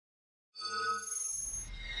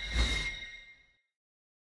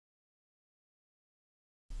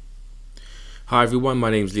Hi everyone, my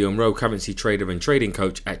name is Leon Rowe, currency trader and trading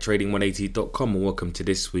coach at trading180.com, and welcome to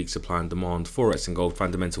this week's supply and demand Forex and gold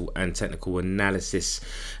fundamental and technical analysis.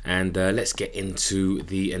 And let's get into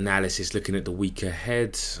the analysis, looking at the week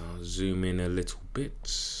ahead. I'll zoom in a little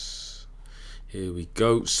bit. Here we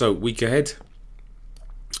go. So week ahead.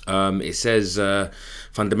 It says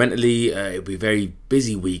fundamentally it'll be a very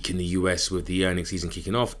busy week in the US with the earnings season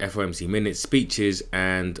kicking off, FOMC minutes, speeches,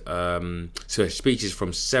 and speeches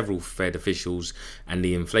from several Fed officials, and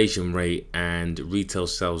the inflation rate and retail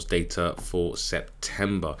sales data for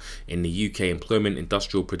September. In the UK, employment,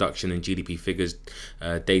 industrial production, and GDP figures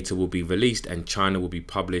data will be released, and China will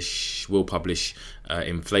publish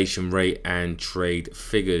inflation rate and trade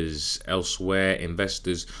figures. Elsewhere,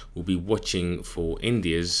 investors will be watching for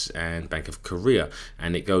India's and Bank of Korea,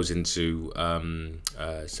 and it goes into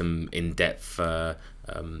some in-depth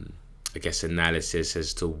analysis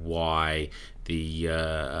as to why the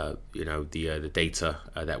data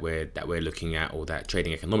that we're looking at, or that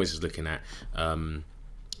trading economics is looking at,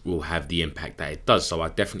 will have the impact that it does. So I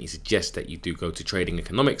definitely suggest that you do go to Trading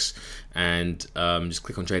Economics and just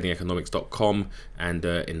click on tradingeconomics.com, and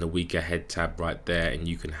in the week ahead tab right there, and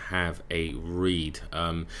you can have a read.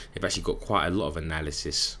 They've actually got quite a lot of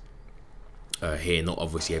analysis here. Not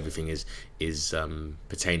obviously everything is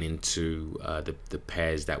pertaining to the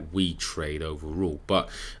pairs that we trade overall, but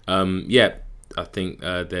yeah, I think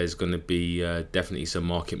there's going to be definitely some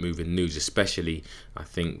market moving news, especially I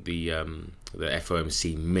think the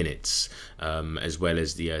FOMC minutes, as well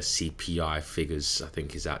as the CPI figures, I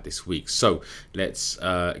think is out this week. So let's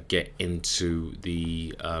get into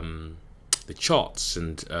the charts,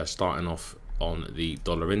 and starting off on the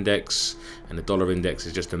dollar index. And the dollar index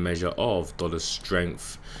is just a measure of dollar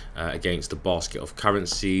strength against the basket of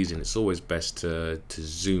currencies, and it's always best to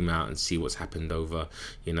zoom out and see what's happened over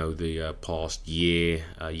the past year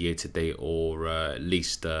to date, or at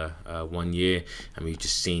least 1 year. And we've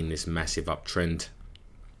just seen this massive uptrend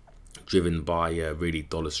driven by really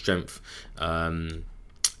dollar strength,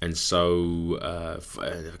 and so I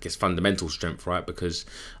guess fundamental strength, right? Because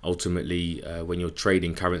ultimately when you're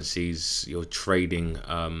trading currencies, you're trading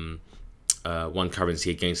one currency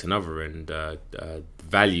against another, and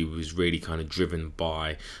value is really kind of driven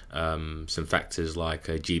by some factors like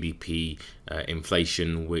GDP,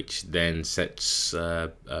 inflation, which then sets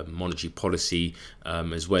monetary policy,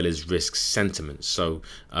 as well as risk sentiment. So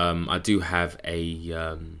I do have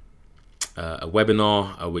a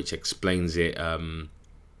webinar which explains it,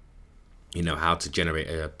 how to generate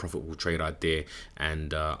a profitable trade idea,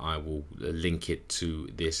 and I will link it to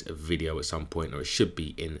this video at some point, or it should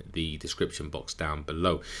be in the description box down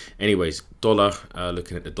below. Anyways, dollar,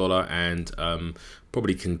 looking at the dollar, and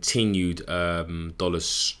probably continued dollar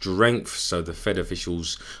strength. So the Fed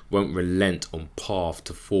officials won't relent on path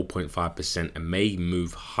to 4.5% and may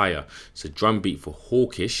move higher. So drumbeat for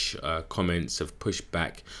hawkish comments have pushed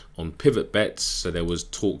back on pivot bets. So there was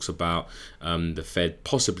talks about the Fed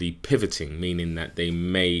possibly pivoting, meaning that they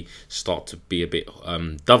may start to be a bit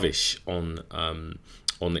dovish on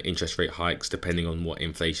the interest rate hikes, depending on what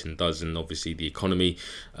inflation does and obviously the economy.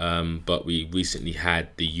 But we recently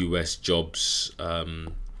had the US jobs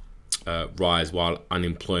rise while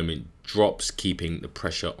unemployment drops, keeping the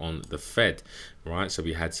pressure on the Fed, right? So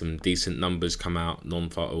we had some decent numbers come out,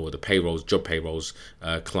 the job payrolls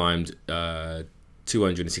climbed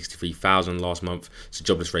 263,000 last month. So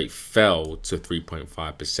jobless rate fell to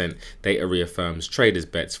 3.5%. Data reaffirms traders'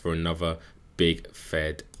 bets for another big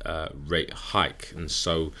Fed rate hike. And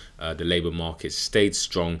so the labor market stayed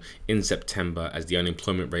strong in September as the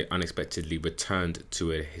unemployment rate unexpectedly returned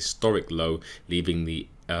to a historic low, leaving the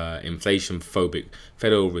inflation-phobic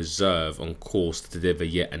Federal Reserve on course to deliver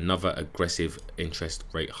yet another aggressive interest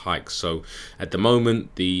rate hike. So at the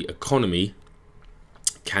moment, the economy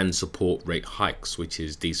can support rate hikes, which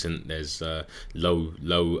is decent. There's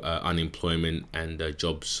low unemployment, and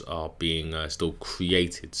jobs are being still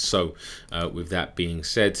created. So with that being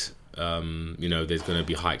said, there's going to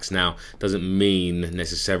be hikes. Now, doesn't mean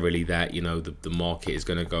necessarily that the market is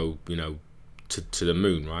going to go to the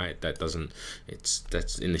moon, right? That's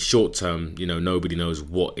in the short term. Nobody knows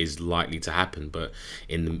what is likely to happen, but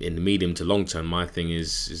in the medium to long term, my thing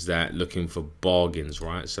is that looking for bargains,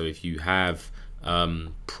 right? So if you have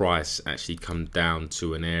price actually come down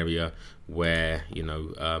to an area where you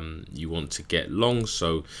want to get long,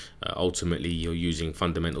 so ultimately you're using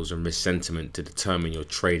fundamentals and risk sentiment to determine your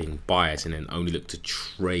trading bias, and then only look to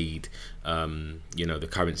trade the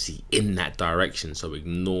currency in that direction. So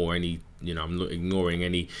ignore any I'm not ignoring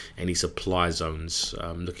any supply zones.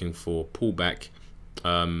 I'm looking for pullback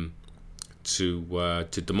to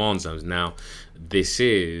demand zones. Now, this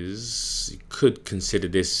is, you could consider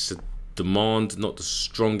this demand, not the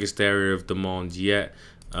strongest area of demand yet,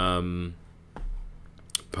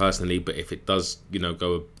 personally, but if it does,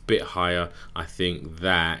 go a bit higher, I think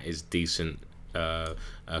that is decent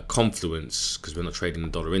confluence, because we're not trading the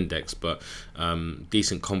dollar index, but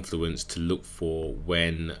decent confluence to look for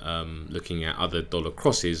when looking at other dollar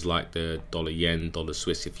crosses like the dollar yen, dollar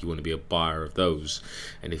Swiss, if you want to be a buyer of those.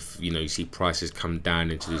 And if you see prices come down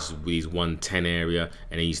into these 110 area,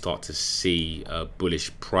 and then you start to see bullish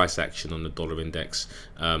price action on the dollar index,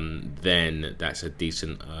 then that's a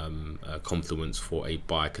decent confluence for a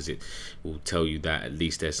buy, because it will tell you that at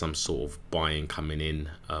least there's some sort of buying coming in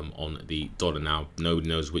on the dollar. Now, nobody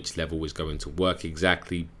knows which level is going to work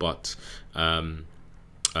exactly, but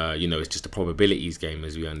it's just a probabilities game,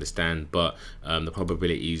 as we understand. But the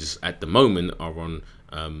probabilities at the moment are on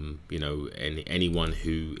anyone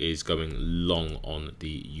who is going long on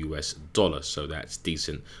the US dollar, so that's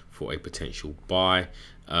decent for a potential buy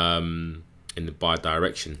in the buy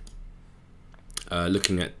direction.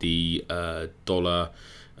 Looking at the dollar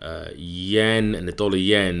yen and the dollar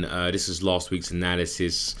yen, this is last week's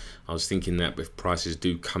analysis. I was thinking that if prices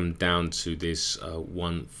do come down to this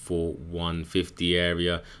 141.50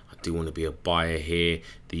 area, I do want to be a buyer here.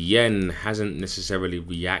 The yen hasn't necessarily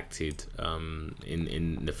reacted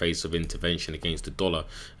in the face of intervention against the dollar.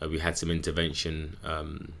 We had some intervention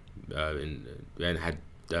and had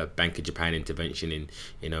Bank of Japan intervention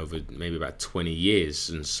in over maybe about 20 years,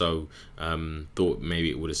 and so thought maybe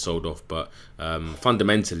it would have sold off, but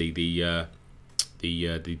fundamentally the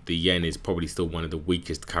yen is probably still one of the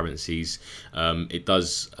weakest currencies. It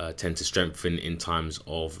does tend to strengthen in times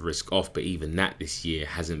of risk off, but even that this year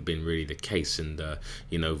hasn't been really the case. And I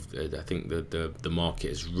think the market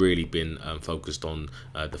has really been focused on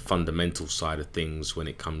the fundamental side of things when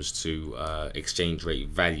it comes to exchange rate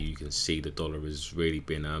value. You can see the dollar has really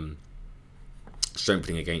been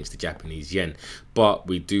strengthening against the Japanese yen, but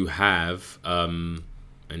we do have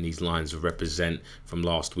and these lines represent from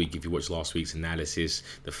last week, if you watch last week's analysis,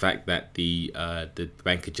 the fact that the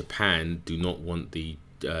Bank of Japan do not want the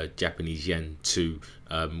Japanese yen to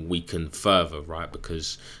weaken further, right?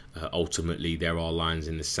 Because ultimately there are lines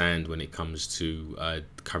in the sand when it comes to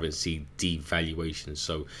currency devaluation.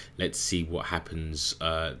 So let's see what happens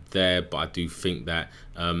there. But I do think that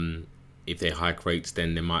if they hike rates,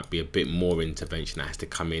 then there might be a bit more intervention that has to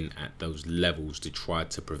come in at those levels to try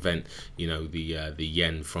to prevent, the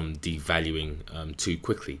yen from devaluing too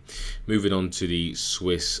quickly. Moving on to the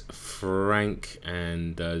Swiss franc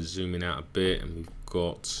and zooming out a bit, and we've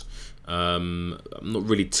got I'm not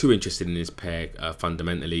really too interested in this pair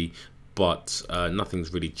fundamentally, but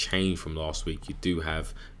nothing's really changed from last week. You do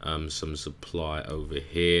have some supply over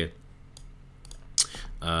here.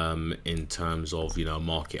 In terms of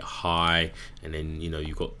market high, and then you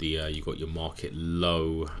got your market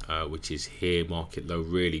low, which is here. Market low,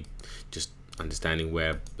 really just understanding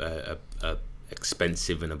where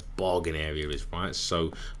expensive and a bargain area is, right?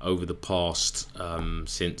 So over the past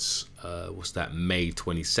since what's that, May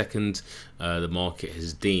 22nd, the market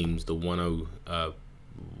has deemed the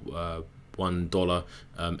 $1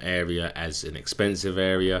 area as an expensive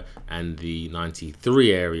area, and the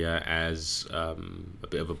 93 area as a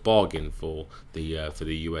bit of a bargain for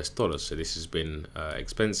the US dollar. So this has been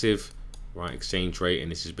expensive, right, exchange rate, and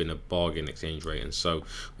this has been a bargain exchange rate, and so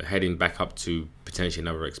we're heading back up to potentially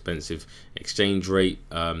another expensive exchange rate.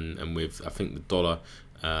 And with, I think, the dollar,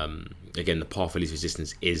 again, the path of least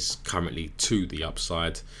resistance is currently to the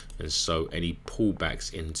upside, and so any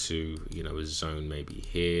pullbacks into a zone maybe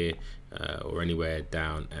here or anywhere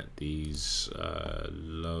down at these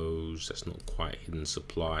lows, that's not quite hidden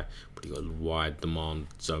supply, but you got a wide demand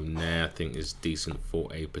zone there, I think is decent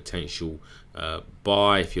for a potential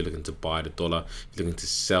buy. If you're looking to buy the dollar, if you're looking to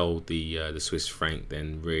sell the Swiss franc,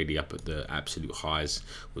 then really up at the absolute highs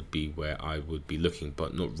would be where I would be looking,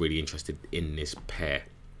 but not really interested in this pair.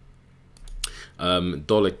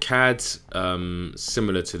 Dollar CAD,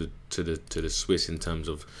 similar to the Swiss in terms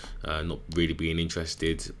of not really being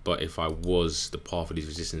interested, but if I was, the path of these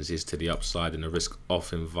resistance is to the upside in a risk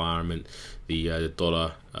off environment. The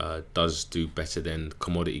dollar does do better than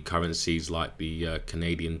commodity currencies like the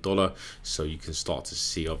Canadian dollar, so you can start to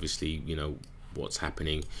see obviously what's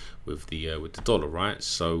happening with the dollar, right?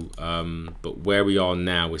 So but where we are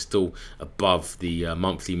now, we're still above the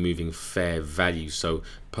monthly moving fair value. So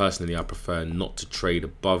personally, I prefer not to trade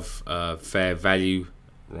above fair value,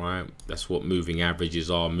 right? That's what moving averages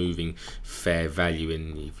are, moving fair value.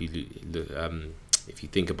 And if you if you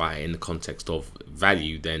think about it in the context of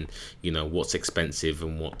value, then what's expensive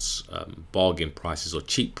and what's bargain prices or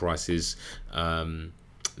cheap prices,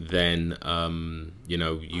 then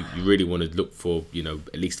you really want to look for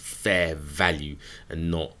at least fair value and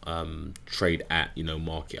not trade at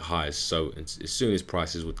market highs. So as soon as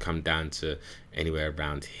prices would come down to anywhere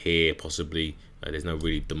around here, possibly, there's no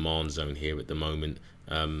really demand zone here at the moment.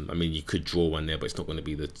 I mean, you could draw one there, but it's not going to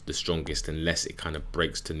be the strongest unless it kind of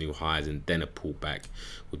breaks to new highs, and then a pullback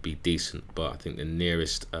would be decent. But I think the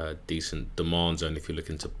nearest decent demand zone, if you're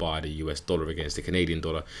looking to buy the US dollar against the Canadian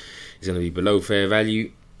dollar, is going to be below fair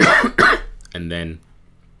value. And then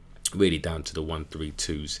really down to the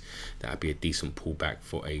 132s, that would be a decent pullback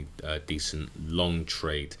for a decent long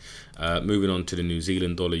trade. Moving on to the New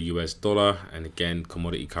Zealand dollar, US dollar, and again,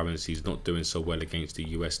 commodity currencies not doing so well against the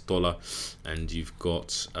US dollar. And you've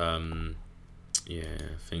got I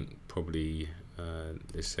think probably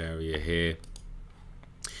this area here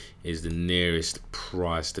is the nearest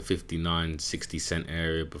price, the 59.60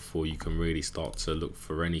 area, before you can really start to look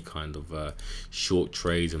for any kind of short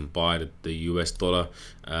trades and buy the US dollar.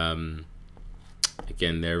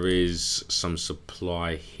 Again, there is some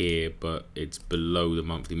supply here, but it's below the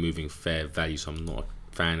monthly moving fair value, so I'm not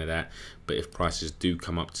a fan of that. But if prices do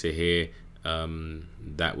come up to here,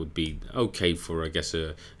 that would be okay for, I guess,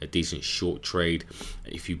 a decent short trade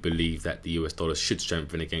if you believe that the US dollar should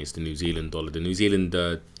strengthen against the New Zealand dollar. The New Zealand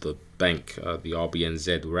the bank, the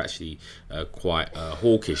RBNZ, were actually quite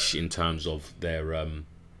hawkish in terms of their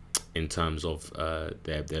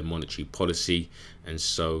their monetary policy, and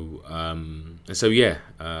so yeah,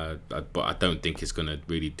 but I don't think it's going to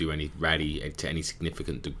really do any rally to any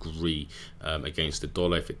significant degree against the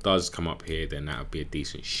dollar. If it does come up here, then that would be a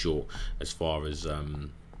decent short as far as the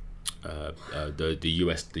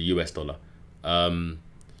US dollar.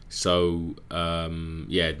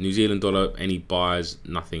 Yeah, New Zealand dollar, any buyers?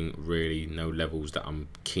 Nothing really, no levels that I'm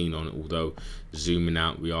keen on, although zooming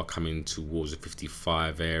out, we are coming towards the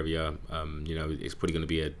 55 area. It's probably going to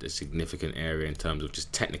be a significant area in terms of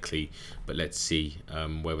just technically, but let's see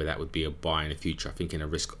whether that would be a buy in the future. I think in a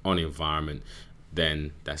risk on environment,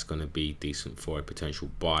 then that's going to be decent for a potential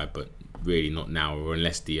buy, but really not now, or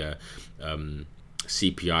unless the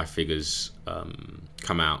CPI figures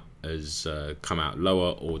come out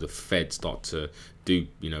lower, or the Fed start to do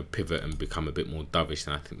pivot and become a bit more dovish,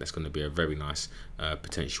 then I think that's going to be a very nice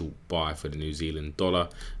potential buy for the New Zealand dollar.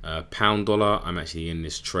 Pound dollar, I'm actually in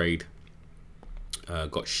this trade.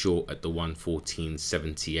 Got short at the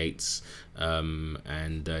 114.78,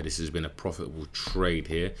 and this has been a profitable trade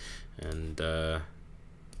here, and there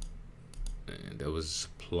was a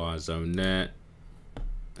supply zone there.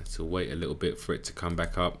 To wait a little bit for it to come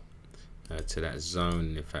back up to that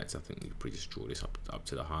zone. In fact, I think we could probably just draw this up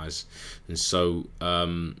to the highs. And so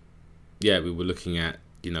yeah, we were looking at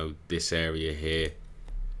this area here,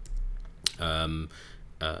 and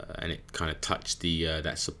it kind of touched the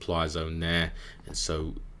that supply zone there. And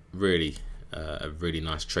so really a really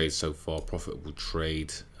nice trade so far, profitable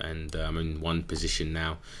trade, and I'm in one position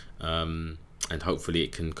now, and hopefully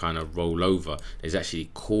it can kind of roll over. There's actually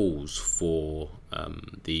calls for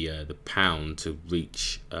the pound to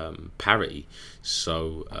reach parity,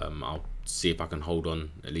 so I'll see if I can hold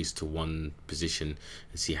on at least to one position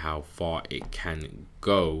and see how far it can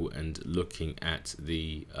go. And looking at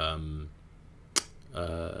the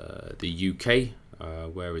UK,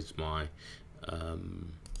 where is my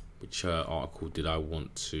which article did I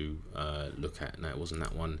want to look at? No, it wasn't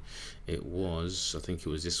that one. It was, I think it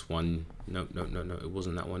was this one. No, it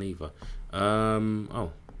wasn't that one either.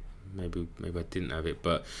 Oh, maybe I didn't have it,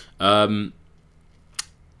 but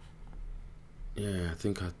yeah, I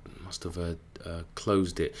think I must have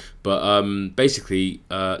closed it. But basically,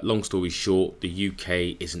 long story short, the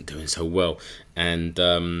UK isn't doing so well, and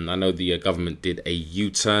I know the government did a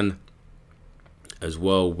U-turn as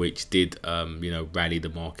well, which did rally the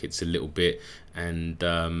markets a little bit, and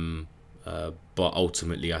but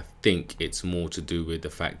ultimately I think it's more to do with the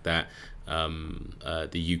fact that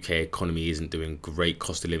the UK economy isn't doing great.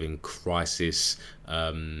 Cost of living crisis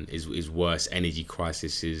is worse. Energy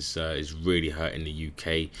crisis is really hurting the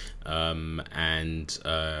UK, and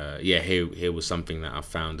yeah, here was something that I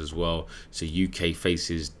found as well. So UK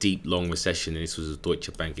faces deep long recession, and this was a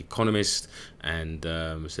Deutsche Bank economist, and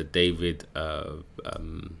so David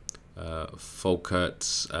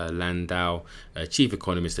Folkert Landau, chief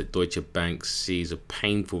economist at Deutsche Bank, sees a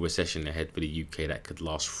painful recession ahead for the UK that could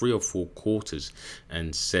last 3 or 4 quarters,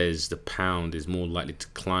 and says the pound is more likely to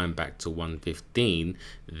climb back to 115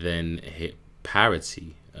 than hit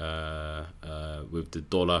parity with the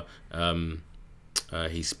dollar.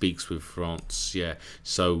 He speaks with France. Yeah.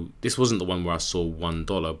 So this wasn't the one where I saw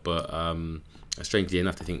 $1, but strangely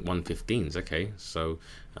enough, I think 115s. Okay. So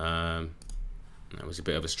that was a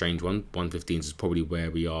bit of a strange one. 115s is probably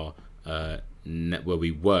where we are. Where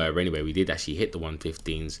we were anyway. We did actually hit the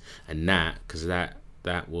 115s, and because that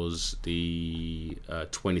was the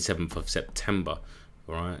 27th of September.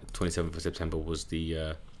 All right, 27th of September was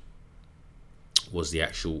the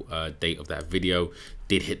actual date of that video.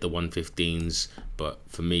 Did hit the 115s, but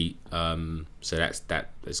for me, so that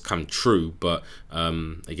has come true. But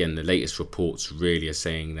again, the latest reports really are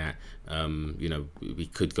saying that you know, we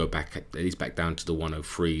could go back at least back down to the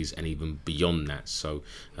 103s and even beyond that. So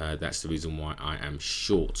that's the reason why I am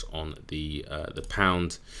short on the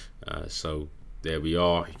pound. So there we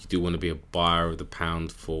are. If you do want to be a buyer of the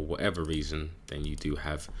pound for whatever reason, then you do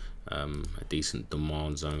have a decent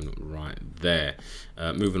demand zone right there.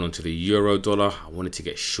 Moving on to the euro dollar, I wanted to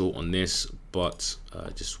get short on this, but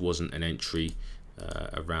just wasn't an entry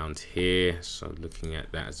around here. So looking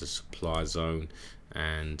at that as a supply zone,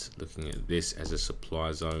 and looking at this as a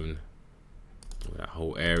supply zone, that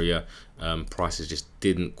whole area, prices just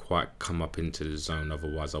didn't quite come up into the zone.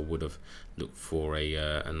 Otherwise I would have looked for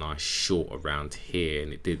a nice short around here,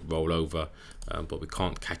 and it did roll over, but we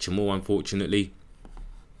can't catch them all, unfortunately.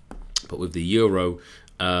 But with the euro,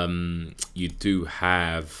 you do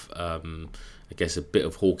have I guess a bit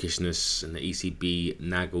of hawkishness, and the ECB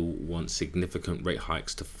Nagel wants significant rate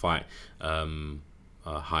hikes to fight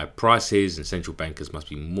higher prices, and central bankers must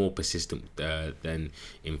be more persistent than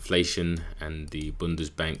inflation. And the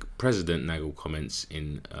Bundesbank president Nagel comments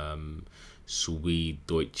in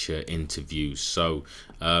Süddeutsche interview. So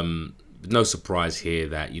no surprise here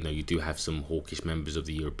that, you know, you do have some hawkish members of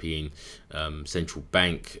the European Central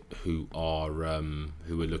Bank who are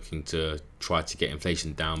looking to try to get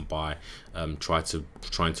inflation down by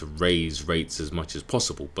trying to raise rates as much as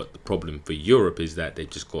possible. But the problem for Europe is that they've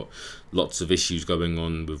just got lots of issues going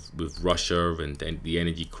on with Russia and the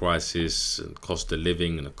energy crisis and cost of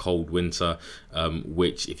living and a cold winter,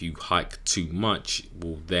 which if you hike too much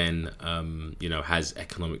will then you know, has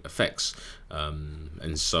economic effects.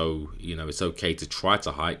 And so, you know, it's okay to try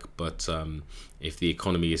to hike, but if the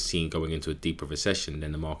economy is seen going into a deeper recession,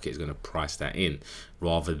 then the market is going to price that in,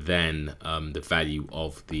 rather than the value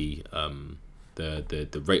of the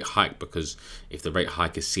rate hike. Because if the rate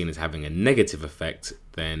hike is seen as having a negative effect,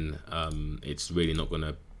 then it's really not going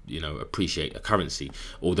to, you know, appreciate a currency,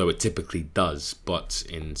 although it typically does. But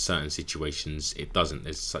in certain situations it doesn't.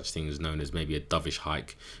 There's such things known as maybe a dovish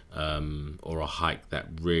hike, or a hike that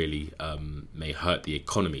really may hurt the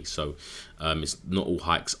economy. So it's not all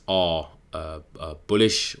hikes are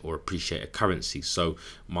bullish or appreciate a currency. So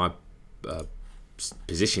my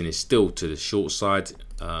position is still to the short side.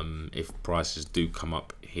 If prices do come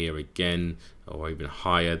up here again or even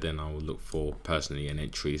higher, then I will look for personally an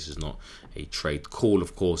entry. This is not a trade call,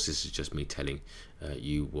 of course. This is just me telling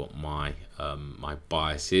you what my my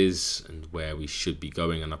bias is and where we should be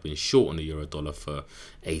going. And I've been short on the euro dollar for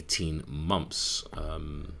 18 months,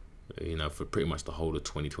 you know, for pretty much the whole of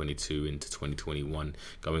 2022 into 2021,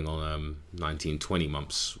 going on 19-20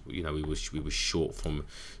 months. You know, we were short from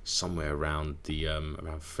somewhere around the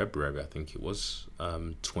around February, I think it was,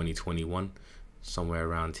 2021, somewhere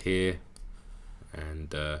around here. And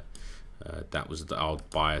that was our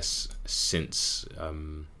bias since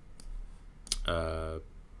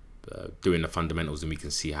doing the fundamentals, and we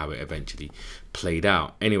can see how it eventually played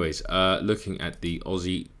out. Anyways, looking at the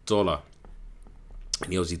Aussie dollar.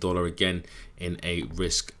 The Aussie dollar again in a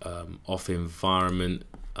risk off environment.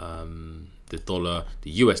 The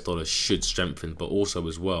US dollar should strengthen, but also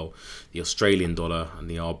as well the Australian dollar and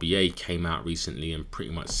the RBA came out recently and pretty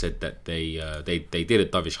much said that they did a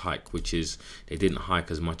dovish hike, which is they didn't hike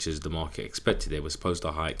as much as the market expected. They were supposed to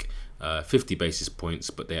hike 50 basis points,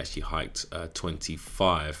 but they actually hiked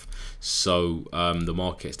 25. So the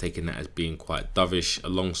market is taking that as being quite dovish,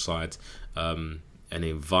 alongside an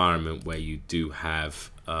environment where you do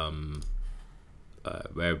have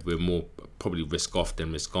where we're more probably risk off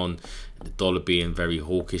than risk on, the dollar being very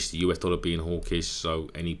hawkish, the US dollar being hawkish. So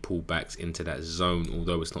any pullbacks into that zone,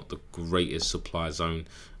 although it's not the greatest supply zone,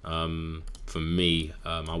 for me,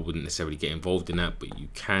 I wouldn't necessarily get involved in that, but you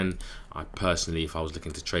can. I personally, if I was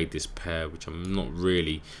looking to trade this pair, which I'm not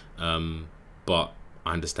really, but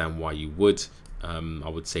I understand why you would, I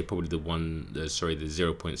would say probably the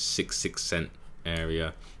 0.66 cent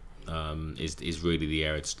area is really the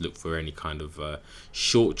area to look for any kind of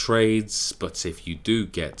short trades. But if you do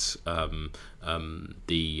get any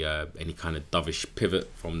kind of dovish pivot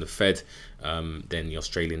from the Fed, then the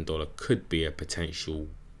Australian dollar could be a potential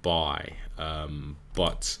buy,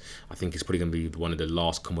 but I think it's probably going to be one of the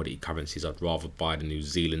last commodity currencies I'd rather buy the New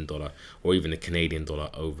Zealand dollar or even the Canadian dollar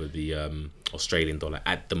over the Australian dollar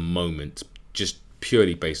at the moment, just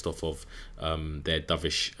purely based off of their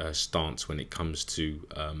dovish stance when it comes to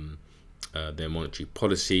their monetary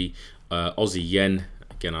policy. Aussie yen,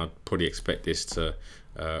 again, I'd probably expect this to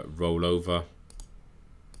roll over.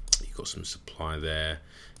 You've got some supply there.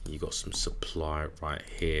 You got some supply right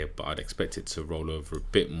here, but I'd expect it to roll over a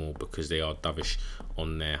bit more because they are dovish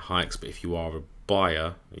on their hikes. But if you are a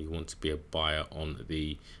buyer, you want to be a buyer on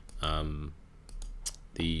the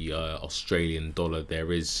Australian dollar,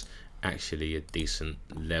 there is actually a decent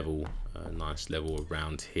level, a nice level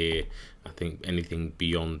around here. I think anything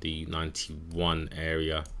beyond the 91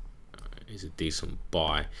 area is a decent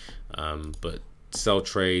buy, but sell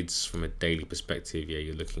trades from a daily perspective, yeah,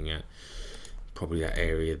 you're looking at probably that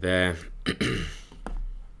area there.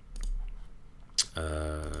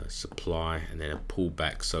 Supply and then a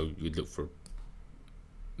pullback, so you'd look for a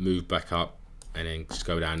move back up and then just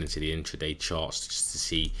go down into the intraday charts just to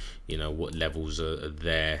see, you know, what levels are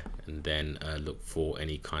there, and then look for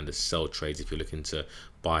any kind of sell trades if you're looking to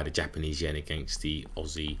buy the Japanese yen against the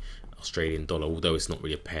Aussie Australian dollar, although it's not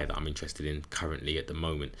really a pair that I'm interested in currently at the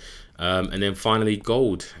moment. And then finally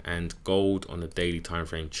gold, and gold on the daily time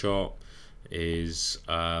frame chart is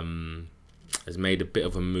has made a bit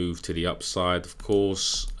of a move to the upside. Of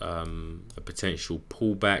course, a potential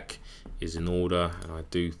pullback is in order, and I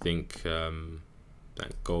do think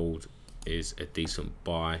that gold is a decent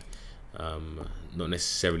buy, not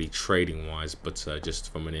necessarily trading wise, but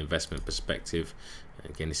just from an investment perspective.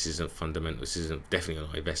 Again, this isn't fundamental, this isn't definitely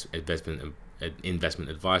not investment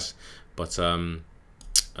advice, but from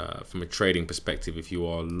a trading perspective, if you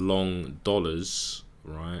are long dollars,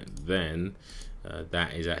 right, then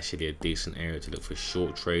that is actually a decent area to look for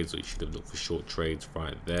short trades, or you should have looked for short trades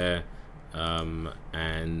right there.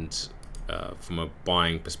 And from a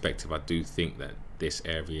buying perspective, I do think that this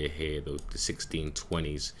area here, the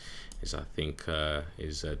 1620s, is, I think,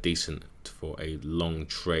 is decent for a long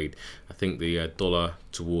trade. I think the dollar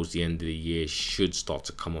towards the end of the year should start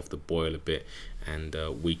to come off the boil a bit and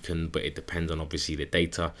weaken, but it depends on obviously the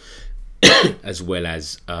data as well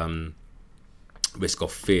as risk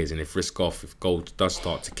off fears. And if gold does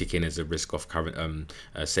start to kick in as a risk off current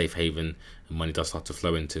safe haven, and money does start to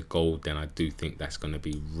flow into gold, then I do think that's going to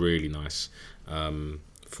be really nice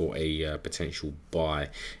for a potential buy.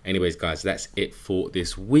 Anyways, guys, that's it for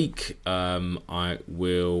this week. I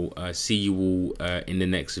will see you all in the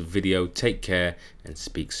next video. Take care and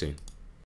speak soon.